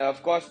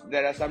Of course,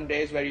 there are some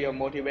days where you're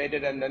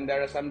motivated, and then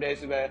there are some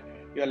days where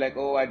you're like,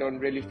 oh, I don't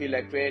really feel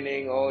like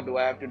training. Oh, do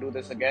I have to do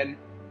this again?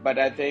 But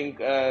I think,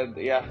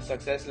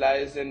 success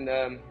lies in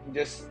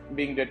just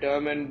being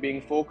determined, being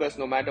focused,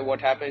 no matter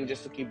what happens,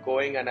 just to keep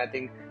going. And I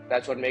think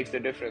that's what makes the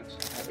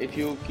difference. If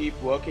you keep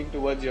working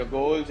towards your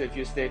goals, if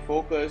you stay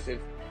focused, if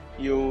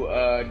you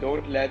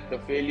don't let the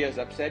failures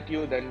upset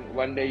you, then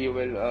one day you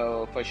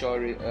will for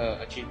sure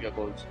achieve your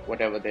goals,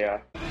 whatever they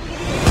are.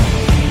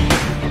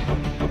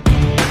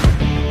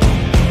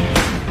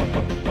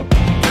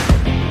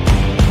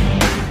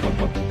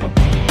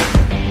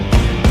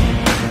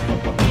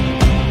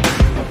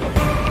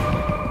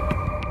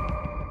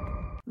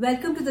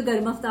 Welcome to the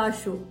Garm Avatar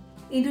Show.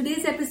 In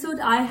today's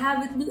episode, I have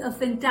with me a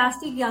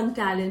fantastic young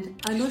talent,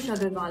 Anush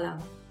Agarwalla,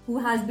 who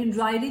has been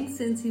riding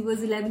since he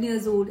was 11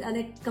 years old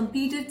and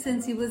competed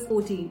since he was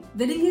 14.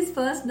 Winning his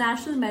first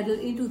national medal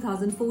in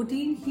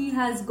 2014, he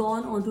has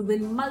gone on to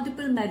win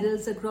multiple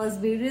medals across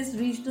various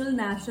regional,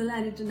 national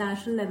and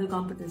international level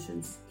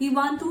competitions. He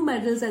won 2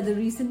 medals at the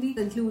recently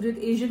concluded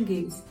Asian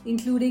Games,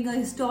 including a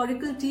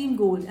historical team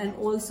gold and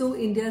also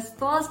India's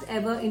first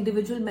ever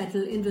individual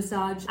medal in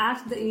Dressage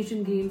at the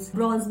Asian Games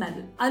bronze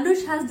medal.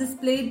 Anush has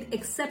displayed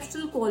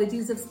exceptional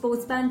qualities of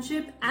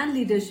sportsmanship and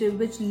leadership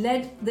which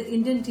led the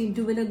Indian team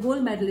to win a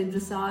gold medal in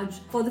dressage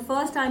for the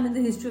first time in the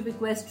history of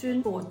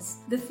equestrian sports.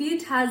 The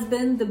feat has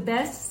been the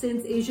best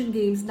since Asian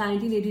Games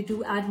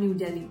 1982 at New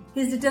Delhi.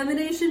 His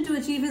determination to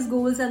achieve his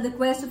goals and the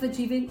quest of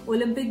achieving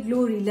Olympic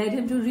glory led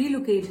him to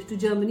relocate to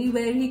Germany,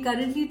 where he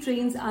currently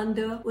trains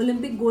under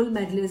Olympic gold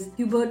medalist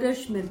Huberta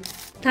Schmidt.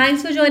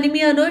 Thanks for joining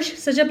me, Anush.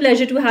 Such a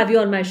pleasure to have you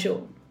on my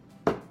show.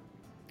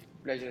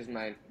 Pleasure is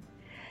mine.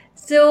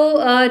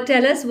 So,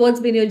 tell us what's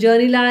been your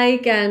journey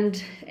like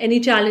and any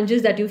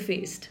challenges that you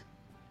faced.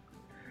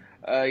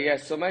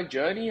 Yes, so my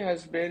journey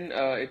has been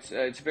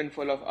it's been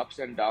full of ups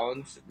and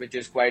downs, which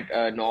is quite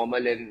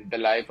normal in the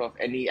life of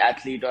any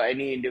athlete or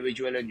any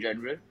individual in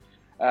general.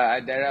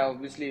 There have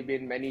obviously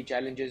been many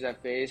challenges I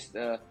faced.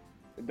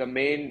 The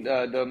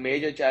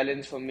major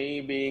challenge for me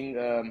being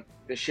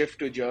the shift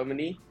to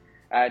Germany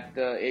at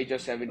the age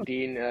of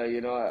 17.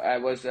 I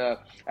was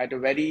at a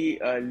very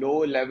low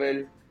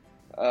level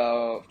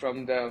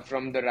from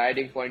the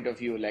riding point of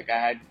view. Like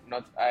I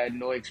had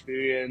no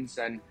experience,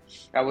 and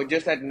I was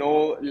just at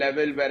no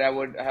level where I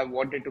would have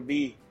wanted to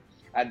be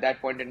at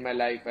that point in my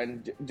life.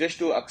 And just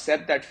to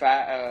accept that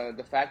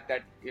the fact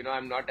that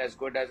I'm not as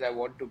good as I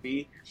want to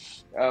be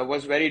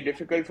was very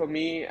difficult for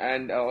me.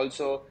 And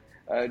also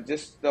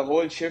just the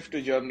whole shift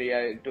to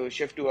Germany, to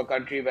shift to a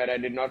country where I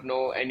did not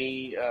know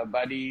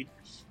anybody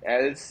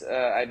else.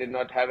 I did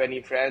not have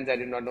any friends. I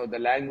did not know the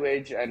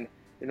language. And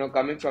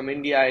coming from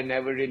India, I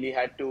never really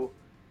had to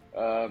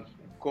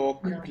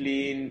cook,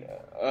 clean,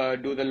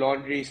 do the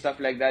laundry, stuff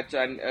like that.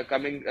 So, and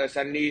coming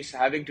suddenly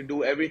having to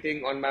do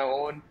everything on my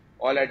own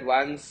all at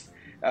once,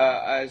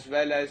 as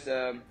well as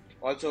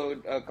also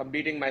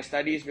completing my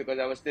studies because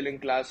I was still in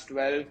class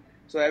 12.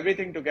 So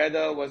everything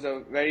together was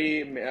a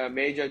very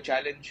major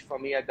challenge for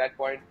me at that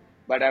point.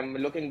 But I'm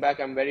looking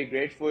back, I'm very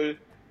grateful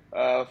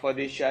for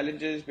these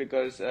challenges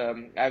because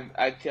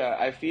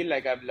I feel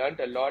like I've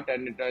learned a lot,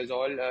 and it has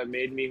all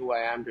made me who I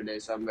am today.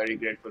 So I'm very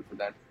grateful for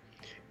that.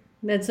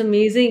 That's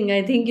amazing.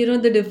 I think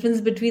the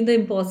difference between the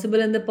impossible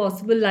and the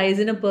possible lies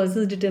in a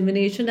person's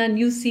determination, and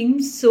you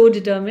seem so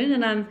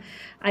determined, and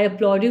I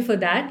applaud you for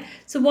that.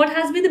 So, what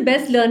has been the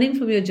best learning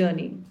from your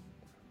journey?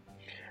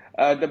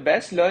 The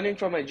best learning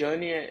from my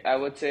journey, I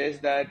would say, is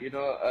that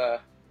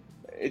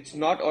it's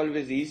not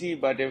always easy,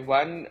 but if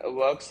one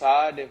works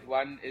hard, if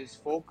one is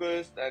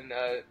focused and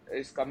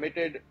is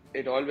committed,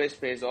 it always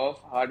pays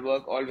off. Hard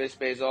work always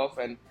pays off,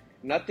 and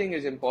nothing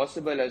is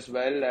impossible as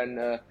well.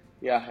 And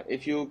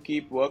if you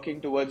keep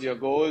working towards your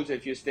goals,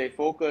 if you stay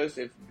focused,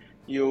 if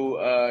you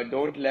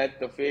don't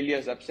let the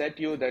failures upset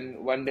you,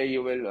 then one day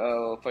you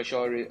will for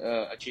sure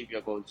achieve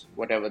your goals,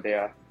 whatever they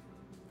are.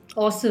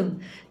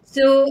 Awesome.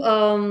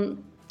 So,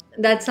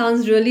 that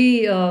sounds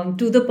really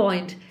to the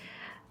point.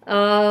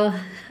 Uh,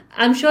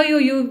 I'm sure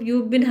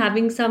you've been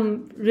having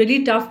some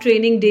really tough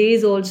training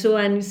days also,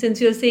 and since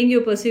you're saying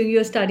you're pursuing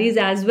your studies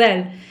as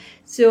well,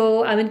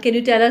 so I mean, can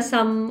you tell us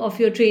some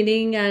of your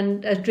training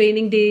and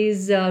training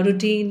days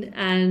routine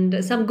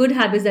and some good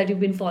habits that you've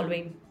been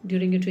following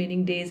during your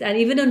training days and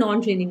even a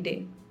non-training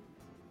day?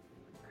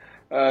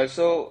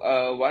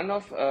 One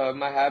of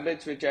my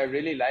habits, which I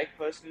really like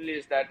personally,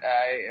 is that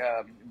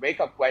I wake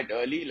up quite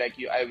early.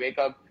 I wake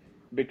up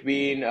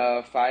between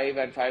 5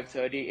 and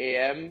 5:30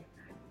 a.m.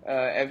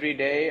 Every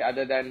day,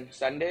 other than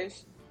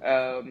Sundays.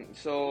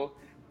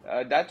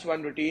 That's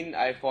one routine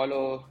I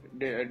follow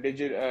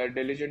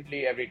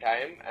diligently every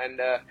time.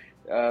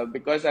 And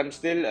because I'm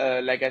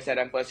still, like I said,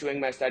 I'm pursuing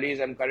my studies.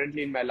 I'm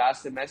currently in my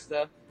last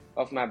semester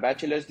of my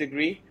bachelor's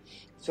degree.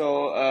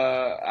 So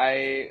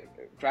I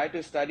try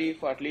to study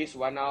for at least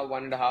 1 hour,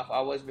 1.5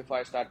 hours before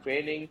I start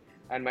training.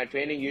 And my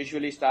training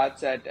usually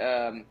starts at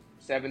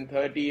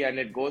 7:30, and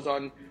it goes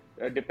on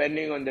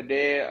depending on the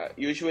day,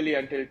 usually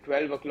until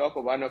 12 o'clock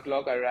or 1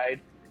 o'clock. I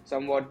ride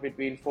somewhat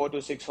between 4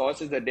 to 6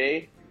 horses a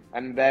day.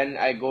 and then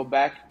I go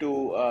back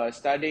to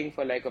studying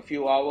for like a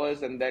few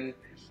hours, and then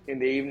in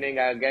the evening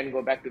I again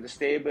go back to the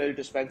stable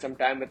to spend some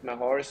time with my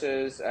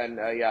horses, and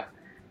yeah,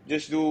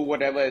 just do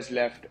whatever is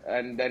left,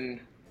 and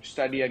then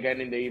study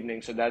again in the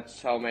evening. So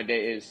that's how my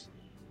day is.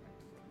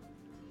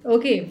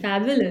 Okay,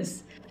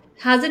 fabulous.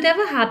 Has it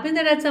ever happened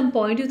that at some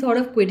point you thought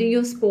of quitting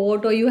your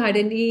sport or you had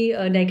any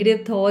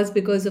negative thoughts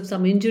because of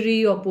some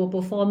injury or poor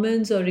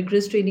performance or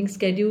rigorous training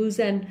schedules?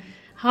 And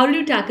how did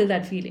you tackle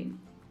that feeling?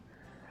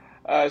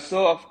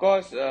 So of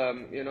course,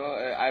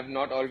 I've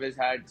not always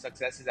had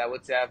successes. I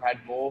would say I've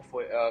had more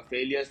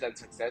failures than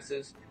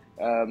successes,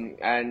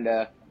 and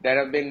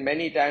there have been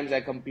many times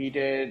I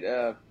competed,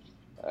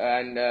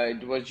 and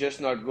it was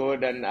just not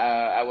good, and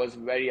I was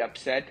very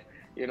upset.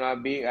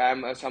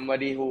 I'm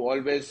somebody who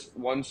always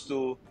wants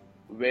to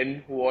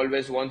win, who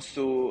always wants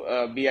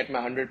to be at my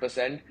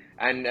 100%,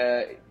 and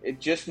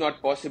it's just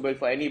not possible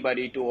for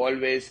anybody to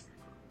always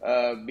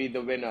be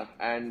the winner.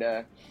 And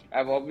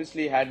I've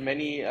obviously had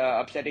many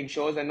upsetting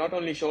shows, and not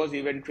only shows,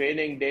 even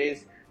training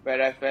days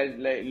where I felt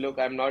like, look,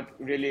 I'm not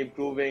really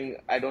improving.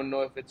 I don't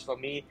know if it's for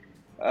me.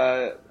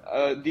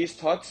 These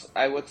thoughts,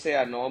 I would say,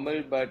 are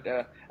normal, but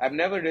I've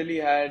never really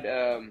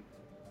had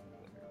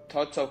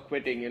thoughts of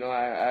quitting.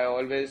 I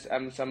always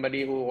am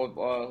somebody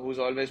who's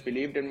always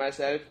believed in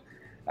myself,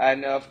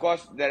 and of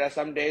course, there are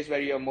some days where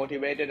you're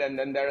motivated, and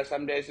then there are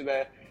some days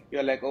where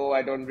you're like, oh,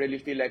 I don't really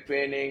feel like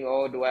training.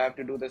 Oh, do I have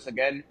to do this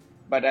again?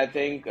 But I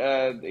think,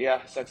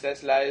 yeah,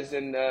 success lies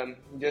in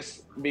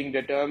just being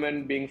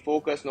determined, being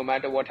focused, no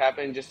matter what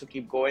happens, just to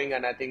keep going,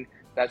 and I think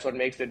that's what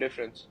makes the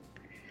difference.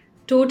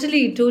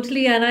 Totally,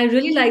 totally, and I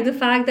really like the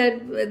fact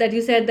that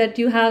you said that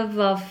you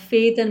have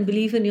faith and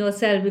belief in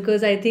yourself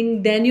because I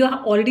think then you're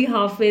already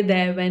halfway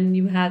there when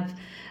you have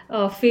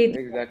faith.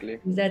 Exactly.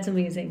 That's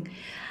amazing.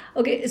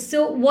 Okay,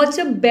 so what's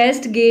your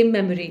best game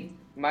memory?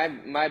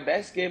 My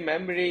best game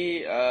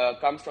memory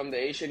comes from the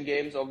Asian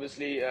Games,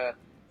 obviously,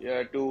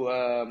 yeah,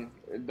 to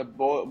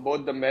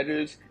both the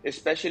medals,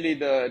 especially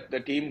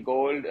the team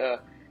gold.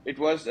 It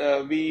was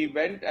we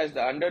went as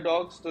the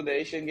underdogs to the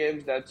Asian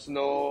Games. That's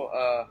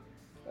no,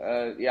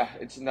 yeah,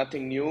 it's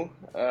nothing new.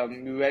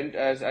 We went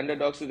as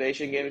underdogs to the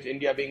Asian Games.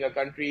 India being a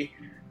country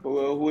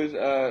who is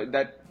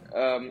that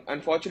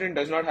unfortunately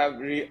does not have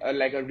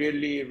like a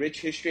really rich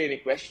history in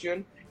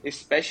equestrian,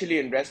 especially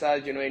in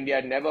dressage. India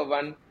had never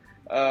won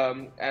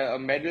a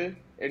medal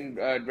in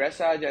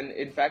dressage, and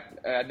in fact,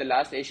 at the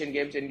last Asian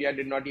Games, India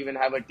did not even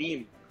have a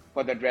team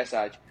for the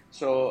dressage.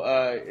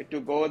 So to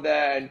go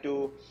there and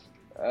to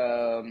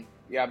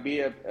yeah,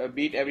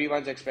 beat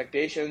everyone's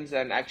expectations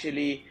and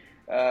actually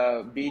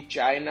beat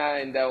China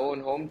in their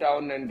own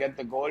hometown and get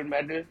the gold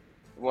medal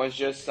was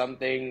just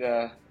something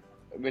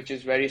which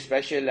is very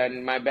special.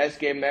 And my best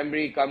game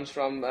memory comes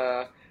from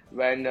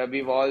when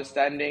we were all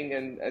standing,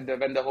 and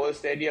when the whole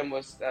stadium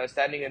was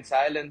standing in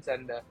silence,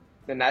 and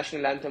the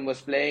national anthem was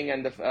playing,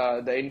 and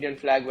the Indian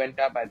flag went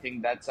up. I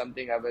think that's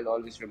something I will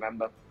always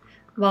remember.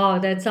 Wow,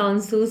 that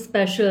sounds so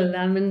special.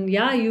 I mean,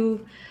 yeah,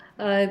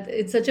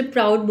 it's such a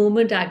proud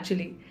moment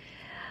actually.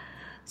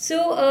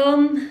 So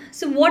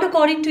what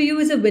according to you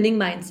is a winning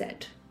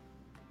mindset?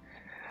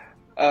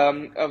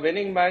 A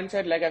winning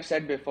mindset, like I've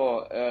said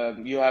before,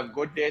 you have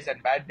good days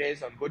and bad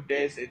days. On good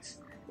days,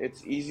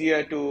 it's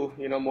easier to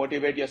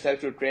motivate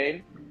yourself to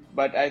train.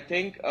 But I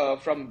think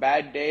from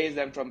bad days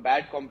and from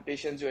bad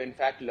competitions, you in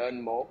fact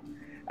learn more.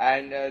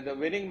 And the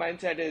winning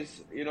mindset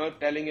is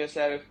telling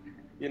yourself,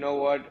 you know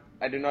what,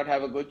 I did not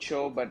have a good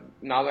show, but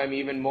now I'm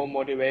even more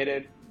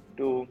motivated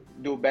to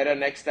do better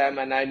next time,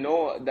 and I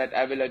know that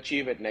I will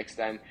achieve it next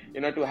time.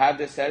 To have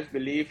this self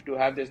belief, to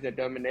have this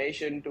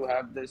determination, to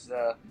have this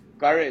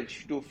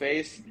courage to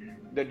face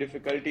the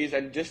difficulties,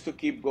 and just to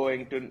keep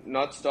going, to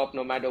not stop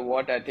no matter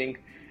what. I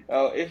think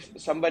if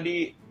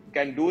somebody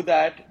can do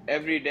that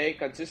every day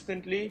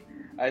consistently,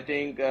 I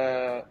think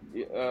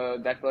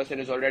that person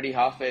is already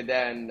halfway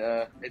there, and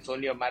it's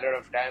only a matter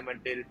of time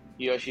until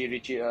he or she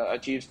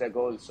achieves their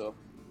goals. So,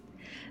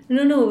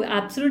 No, no,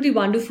 absolutely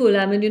wonderful.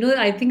 I mean,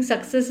 I think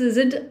success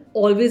isn't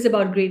always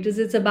about greatness,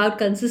 it's about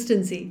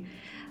consistency.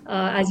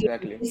 As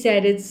exactly. you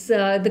said, it's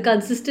the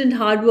consistent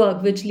hard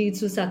work which leads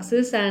to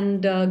success,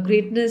 and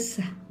greatness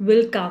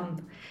will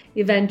come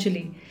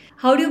eventually.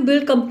 How do you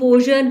build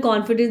composure and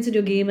confidence in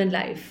your game and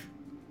life?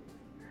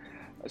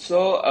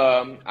 So,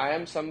 I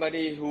am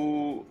somebody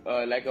who,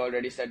 like I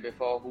already said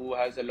before, who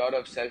has a lot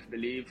of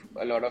self-belief,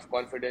 a lot of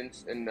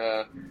confidence in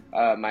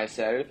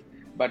myself.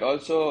 But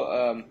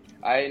also,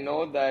 I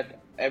know that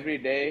every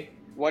day,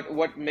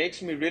 what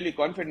makes me really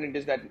confident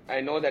is that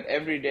I know that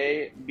every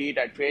day, be it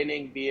at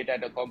training, be it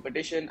at a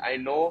competition, I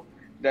know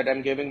that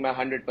I'm giving my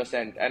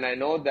 100%, and I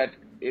know that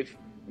if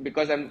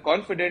because I'm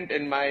confident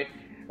in my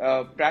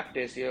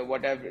practice,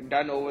 what I've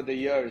done over the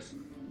years,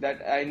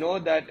 that I know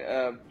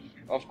that.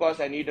 Of course,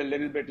 I need a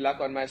little bit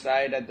luck on my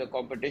side at the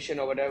competition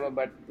or whatever,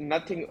 but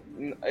nothing,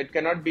 it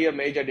cannot be a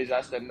major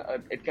disaster.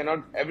 It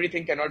cannot,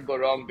 everything cannot go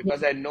wrong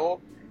because I know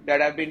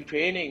that I've been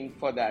training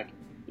for that.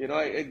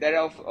 There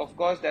are, of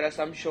course, there are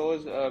some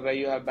shows where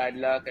you have bad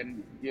luck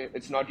and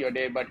it's not your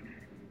day, but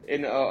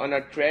on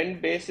a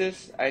trend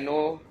basis, I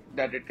know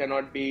that it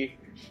cannot be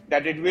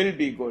that it will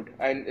be good,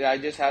 and I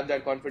just have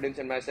that confidence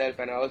in myself.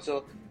 And I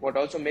also what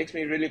also makes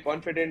me really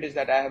confident is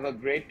that I have a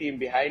great team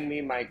behind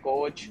me. My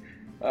coach,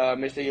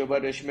 Mr.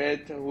 Yubar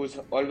Schmidt, who's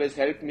always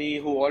helped me,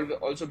 who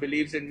also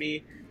believes in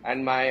me,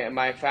 and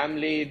my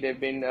family. They've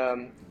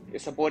been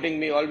supporting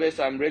me always.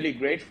 So I'm really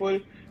grateful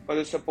for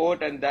the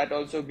support, and that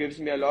also gives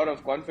me a lot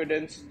of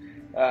confidence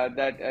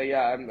that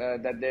yeah,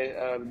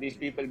 that these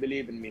people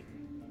believe in me.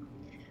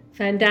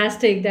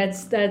 Fantastic.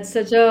 That's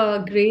such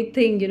a great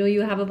thing. You know,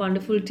 you have a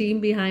wonderful team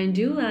behind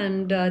you,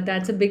 and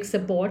that's a big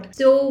support.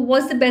 So,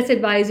 what's the best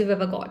advice you've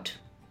ever got?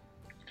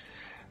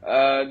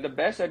 The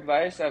best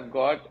advice I've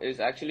got is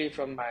actually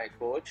from my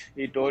coach.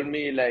 He told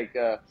me like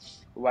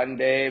one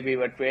day we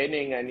were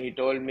training and he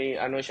told me,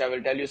 Anush, I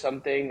will tell you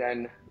something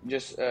and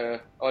just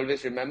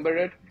always remember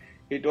it.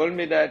 He told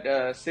me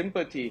that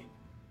sympathy,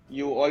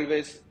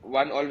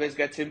 one always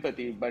gets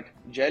sympathy, but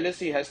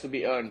jealousy has to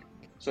be earned.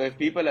 So if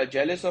people are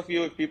jealous of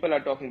you, if people are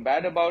talking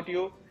bad about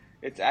you,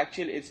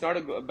 it's not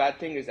a bad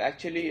thing. It's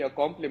actually a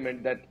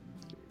compliment that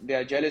they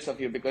are jealous of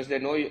you because they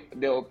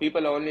know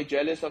people are only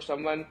jealous of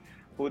someone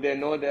who they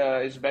know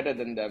is better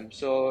than them.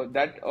 So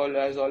that all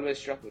has always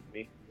struck with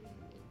me.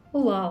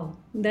 Oh, wow.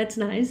 That's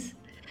nice.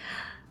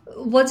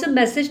 What's a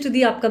message to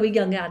the upcoming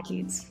young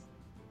athletes?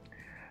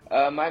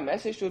 My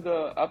message to the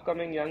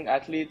upcoming young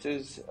athletes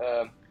is,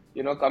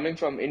 coming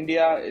from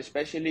India,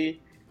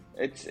 especially,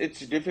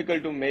 it's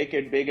difficult to make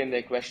it big in the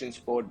equestrian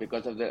sport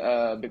because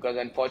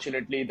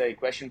unfortunately the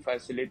equestrian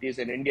facilities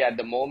in India at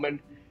the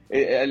moment,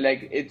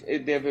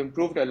 they've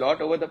improved a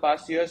lot over the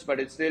past years, but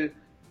it's still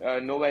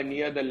nowhere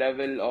near the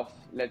level of,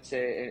 let's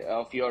say,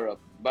 of Europe.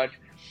 But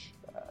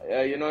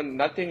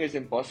nothing is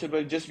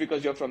impossible just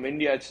because you're from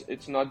India.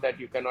 It's not that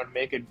you cannot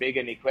make it big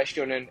in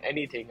equestrian and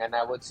anything. And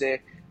I would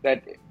say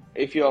that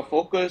if you are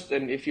focused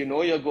and if you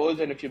know your goals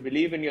and if you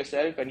believe in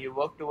yourself and you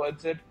work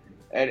towards it,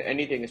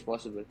 anything is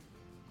possible.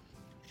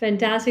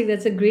 Fantastic.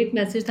 That's a great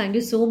message. Thank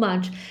you so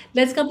much.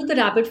 Let's come to the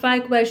rapid fire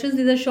questions.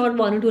 These are short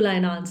one or two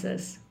line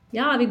answers.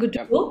 Yeah, are we good to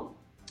Yeah, go?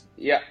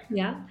 yeah.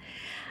 Yeah.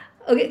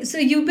 Okay, so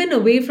you've been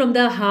away from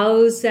the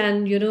house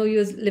and you're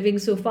living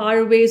so far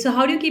away. So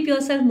how do you keep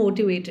yourself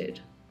motivated?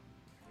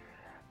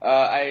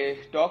 I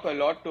talk a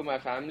lot to my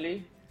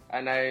family,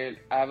 and I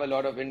have a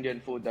lot of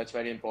Indian food. That's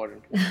very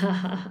important.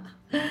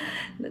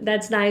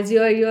 That's nice.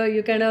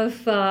 You kind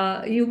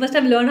of you must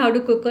have learned how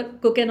to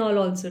cook and all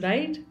also,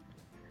 right?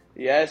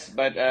 Yes,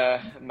 but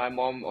my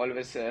mom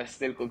always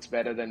still cooks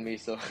better than me.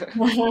 So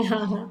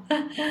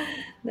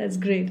That's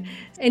great.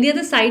 Any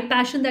other side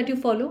passion that you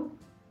follow?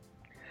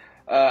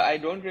 I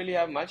don't really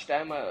have much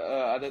time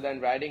other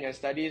than writing and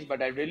studies,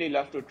 but I really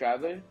love to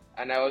travel,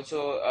 and I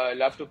also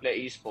love to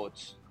play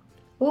esports.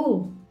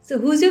 Oh, so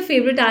who's your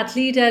favorite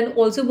athlete and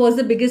also what's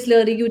the biggest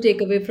learning you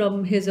take away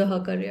from his or her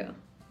career?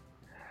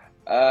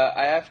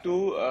 I have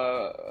two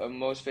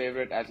most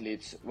favorite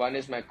athletes. One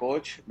is my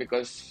coach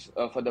because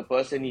for the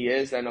person he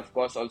is, and of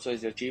course also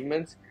his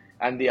achievements.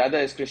 And the other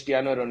is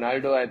Cristiano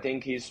Ronaldo. I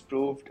think he's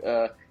proved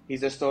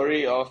he's a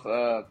story of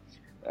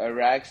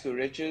rags to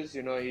riches.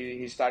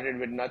 He started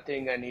with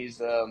nothing and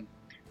he's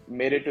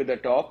made it to the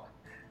top.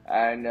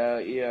 And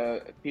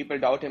people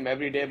doubt him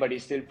every day, but he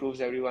still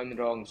proves everyone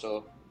wrong.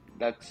 So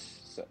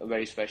that's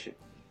very special.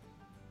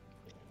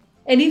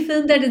 Any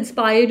film that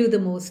inspired you the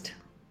most?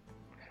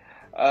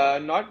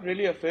 Not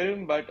really a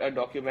film, but a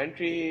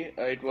documentary.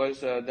 It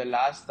was The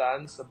Last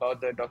Dance,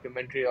 about the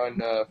documentary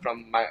on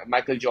from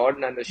Michael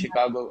Jordan and the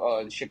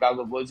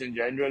Chicago Bulls in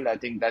general. I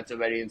think that's a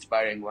very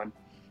inspiring one.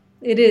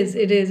 It is,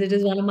 it is, it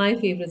is one of my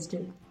favorites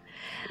too.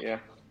 Yeah.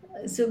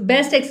 So,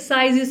 best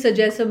exercise you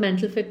suggest for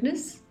mental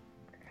fitness?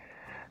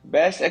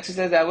 Best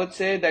exercise, I would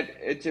say that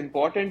it's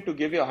important to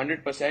give you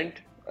 100%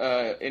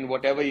 in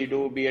whatever you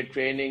do, be it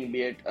training,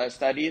 be it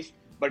studies,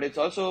 but it's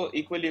also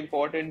equally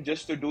important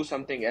just to do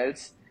something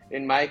else.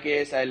 In my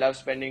case, I love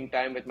spending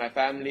time with my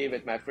family,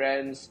 with my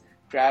friends,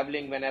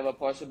 traveling whenever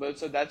possible.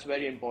 So that's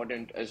very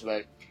important as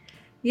well.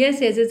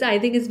 Yes, yes, I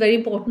think it's very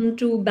important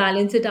to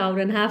balance it out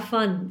and have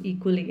fun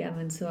equally. I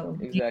mean, so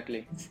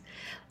Exactly.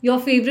 your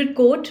favorite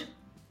quote?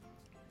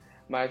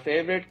 My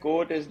favorite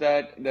quote is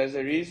that there's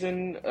a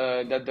reason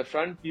that the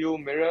front view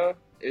mirror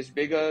is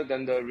bigger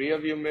than the rear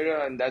view mirror,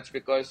 and that's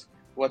because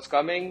what's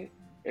coming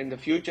in the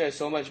future is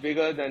so much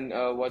bigger than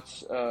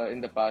what's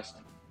in the past.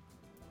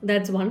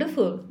 That's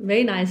wonderful.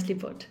 Very nicely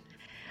put.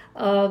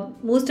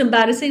 Most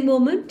embarrassing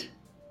moment?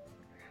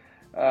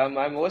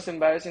 My most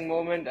embarrassing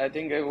moment, I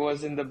think it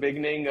was in the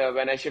beginning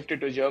when I shifted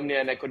to Germany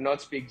and I could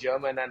not speak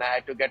German and I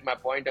had to get my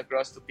point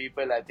across to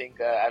people. I think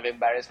I've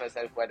embarrassed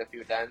myself quite a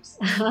few times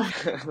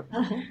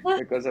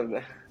because of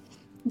that.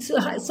 So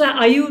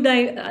are you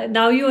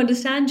now you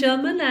understand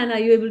German and are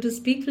you able to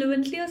speak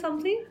fluently or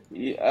something?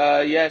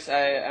 Yes,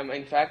 I am.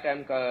 In fact,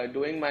 I'm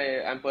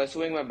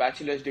pursuing my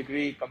bachelor's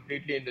degree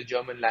completely in the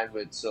German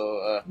language.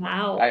 So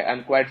Wow,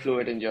 I'm quite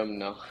fluent in German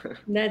now.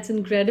 that's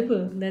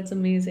incredible. That's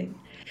amazing.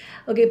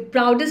 Okay,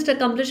 proudest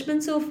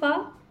accomplishment so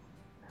far?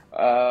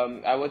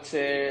 I would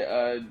say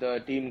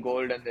the team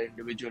gold and the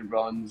individual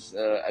bronze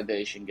at the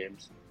Asian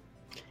Games.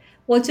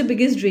 What's your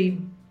biggest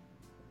dream?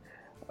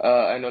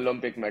 An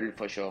Olympic medal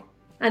for sure.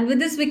 And with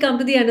this, we come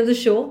to the end of the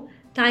show.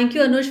 Thank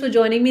you, Anush, for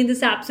joining me in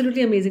this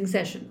absolutely amazing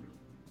session.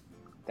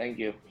 Thank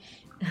you.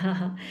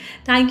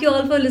 Thank you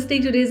all for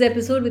listening to today's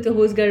episode with your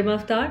host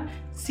Garima Aftar.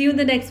 See you in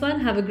the next one.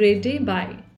 Have a great day. Bye.